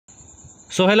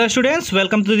So hello students,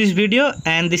 welcome to this video,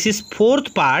 and this is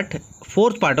fourth part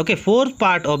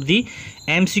of the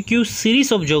MCQ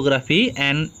series of geography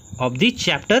and of the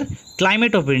chapter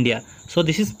climate of India. So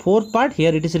this is fourth part.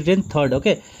 Here it is written third.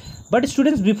 Okay, but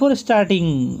students, before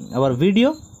starting our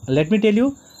video, let me tell you,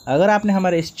 अगर आपने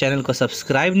हमारे इस channel को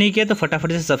subscribe नहीं किया तो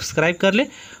फटाफट से सब्सक्राइब कर ले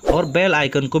और बेल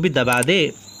आइकन को भी दबा दे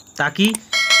ताकि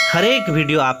हर एक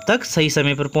वीडियो आप तक सही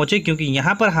समय पर पहुंचे, क्योंकि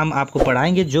यहाँ पर हम आपको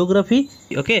पढ़ाएंगे ज्योग्राफी।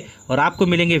 ओके, और आपको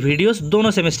मिलेंगे वीडियोस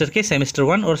दोनों सेमेस्टर के, सेमेस्टर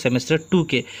 1 और सेमेस्टर 2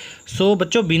 के। सो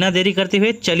बच्चों, बिना देरी करते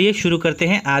हुए चलिए शुरू करते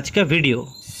हैं आज का video.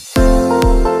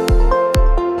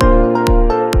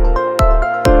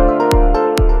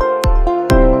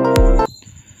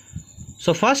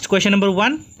 So first question number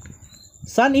 1,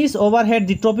 sun is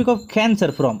overhead the tropic of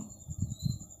cancer from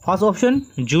first option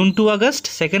June to August,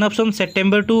 second option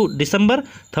September two December,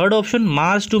 third option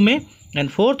March two may and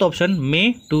fourth option may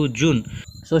to June.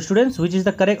 So students, which is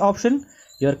the correct option?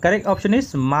 Your correct option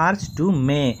is March two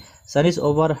may. Sun is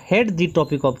overhead the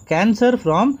topic of cancer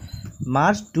from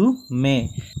March two may.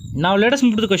 Now let us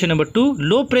move to the question number 2,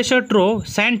 low pressure ट्रो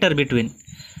centre between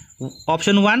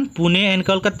option 1 Pune and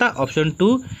Kolkata, option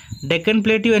 2 Deccan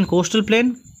plateau and coastal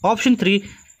plain, option 3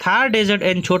 Thar desert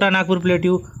and छोटा Nagpur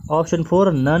plateau, option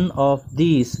 4 none of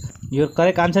these. Your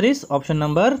correct answer is option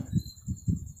number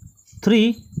 3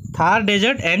 Thar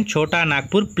desert and Chota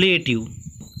Nagpur plateau.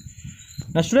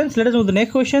 Now students, let us move to the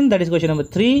next question. That is question number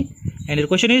 3, and your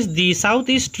question is, the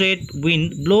southeast trade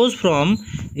wind blows from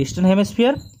eastern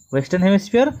hemisphere, western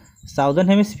hemisphere,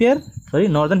 southern hemisphere,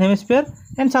 northern hemisphere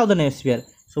and southern hemisphere.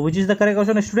 So which is the correct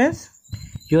option, students?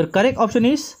 Your correct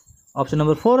option is option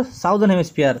number 4 southern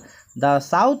hemisphere. The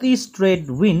southeast trade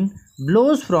wind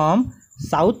blows from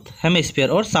south hemisphere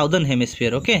और southern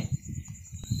hemisphere. Okay,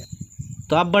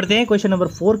 तो आप बढ़ते हैं question number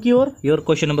 4 की ओर। Your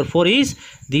question number 4 is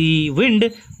the wind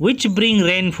which bring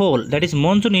rainfall that is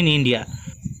monsoon in India.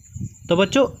 तो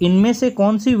बच्चों, इनमें से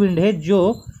कौन सी विंड है जो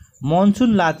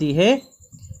मॉनसून लाती है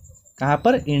कहाँ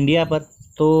पर? इंडिया पर।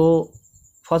 तो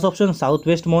first option south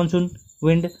west monsoon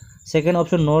wind, second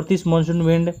option north east monsoon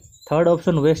wind, third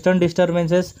option western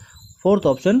disturbances, fourth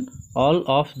option all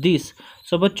of this.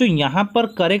 सो बच्चों, यहाँ पर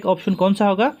करेक्ट ऑप्शन कौन सा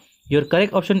होगा? Your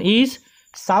correct option is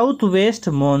south west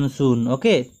monsoon.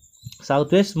 Okay,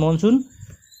 south west monsoon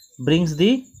brings the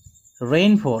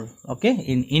rainfall okay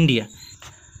in India.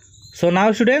 So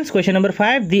now students, question number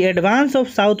 5, the advance of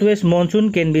south west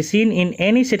monsoon can be seen in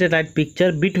any satellite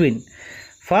picture between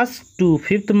 1st to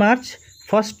 5th March,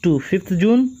 1st to 5th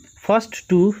June, 1st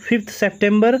to 5th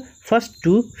September, 1st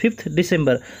to 5th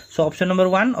December. So option number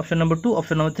 1, option number 2,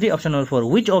 option number 3, option number 4.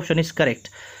 Which option is correct?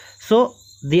 So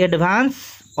the advance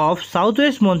of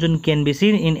southwest monsoon can be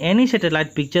seen in any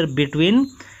satellite picture between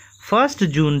 1st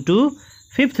June to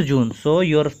 5th June. So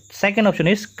your second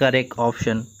option is correct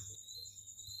option.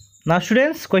 Now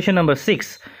students, question number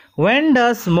 6. When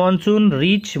does monsoon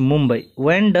reach Mumbai?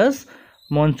 When does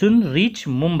monsoon reach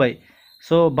Mumbai?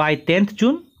 So by 10th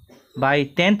June, by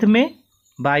 10th May,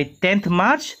 by 10th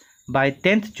March, by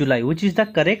 10th July. Which is the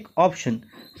correct option?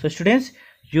 So students,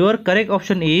 your correct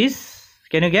option is,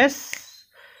 can you guess?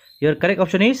 Your correct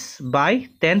option is by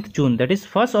 10th June. That is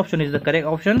first option is the correct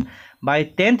option. By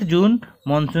 10th June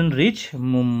monsoon reach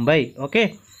Mumbai. Okay,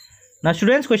 now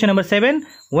students, question number 7,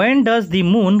 when does the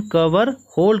moon cover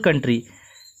whole country?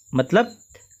 मतलब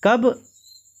कब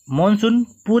monsoon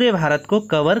पूरे भारत को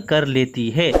cover कर लेती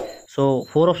है? So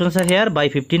 4 options are here. By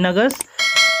 15 August,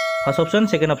 first option,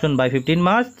 second option by 15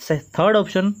 March, third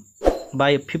option by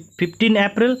 15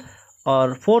 April,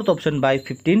 or fourth option by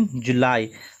 15 July.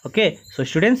 Okay, so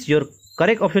students, your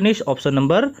correct option is option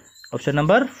number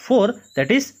 4,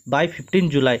 that is by 15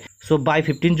 July. So by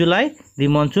 15 July the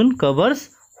monsoon covers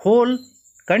whole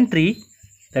country,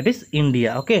 that is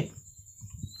India. Okay,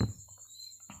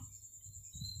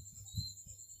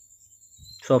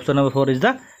 so option number 4 is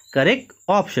the correct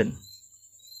option.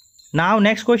 Now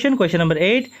next question, question number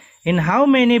 8, in how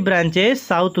many branches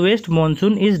southwest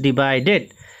monsoon is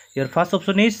divided? Your first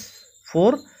option is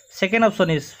 4, second option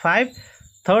is 5,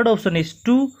 third option is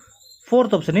 2,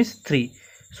 fourth option is 3.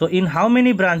 So in how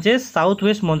many branches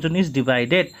southwest monsoon is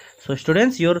divided? So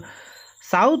students, your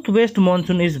southwest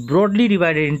monsoon is broadly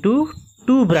divided into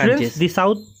 2 branches. Students, the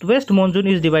southwest monsoon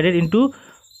is divided into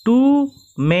 2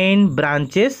 main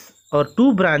branches or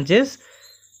 2 branches,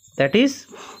 that is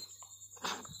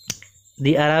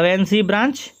the Arabian Sea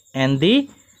branch and the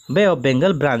Bay of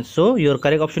Bengal branch. So your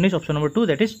correct option is option number 2,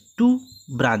 that is 2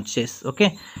 branches.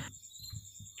 Okay,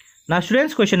 now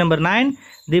students, question number 9,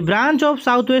 the branch of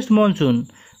southwest monsoon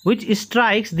which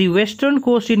strikes the western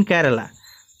coast in Kerala.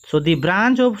 So the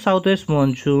branch of southwest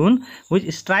monsoon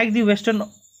which strikes the western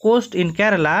coast in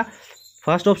Kerala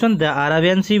First option the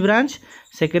Arabian Sea branch,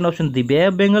 second option the Bay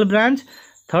of Bengal branch,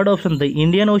 third option the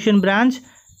Indian Ocean branch,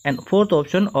 and fourth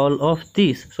option all of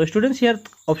these. So students, here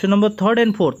option number third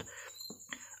and fourth,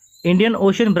 Indian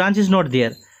Ocean branch is not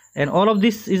there, and all of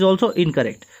this is also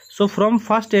incorrect. So from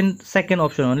first and second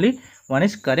option only one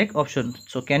is correct option.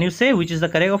 So can you say which is the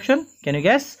correct option? Can you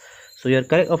guess? So your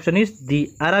correct option is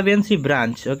the Arabian Sea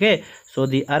branch. Okay, so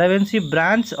the Arabian Sea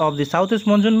branch of the southwest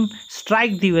monsoon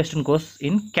strike the western coast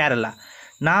in Kerala.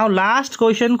 Now last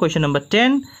question, question number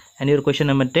 10, and your question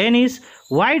number 10 is,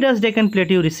 why does Deccan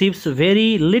Plateau receives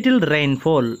very little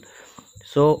rainfall?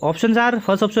 So options are,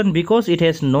 first option, because it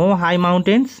has no high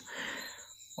mountains.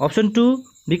 Option 2,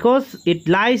 because it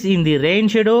lies in the rain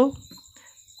shadow.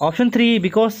 Option 3,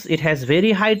 because it has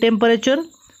very high temperature.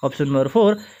 Option number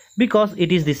 4, because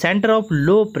it is the center of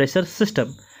low pressure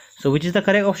system. So which is the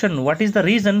correct option? What is the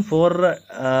reason for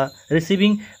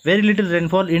receiving very little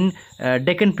rainfall in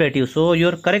Deccan Plateau? So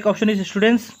your correct option is,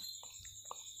 students,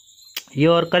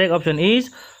 your correct option is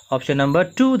option number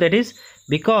 2, that is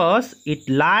because it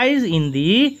lies in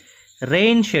the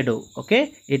rain shadow.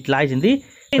 Okay, it lies in the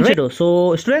rain shadow.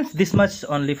 So students, this much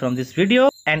only from this video,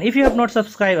 and if you have not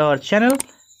subscribed our channel,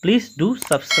 please do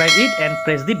subscribe it and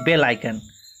press the bell icon.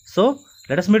 So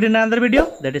let us meet in another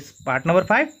video, that is part number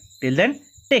 5. Till then,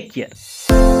 take care.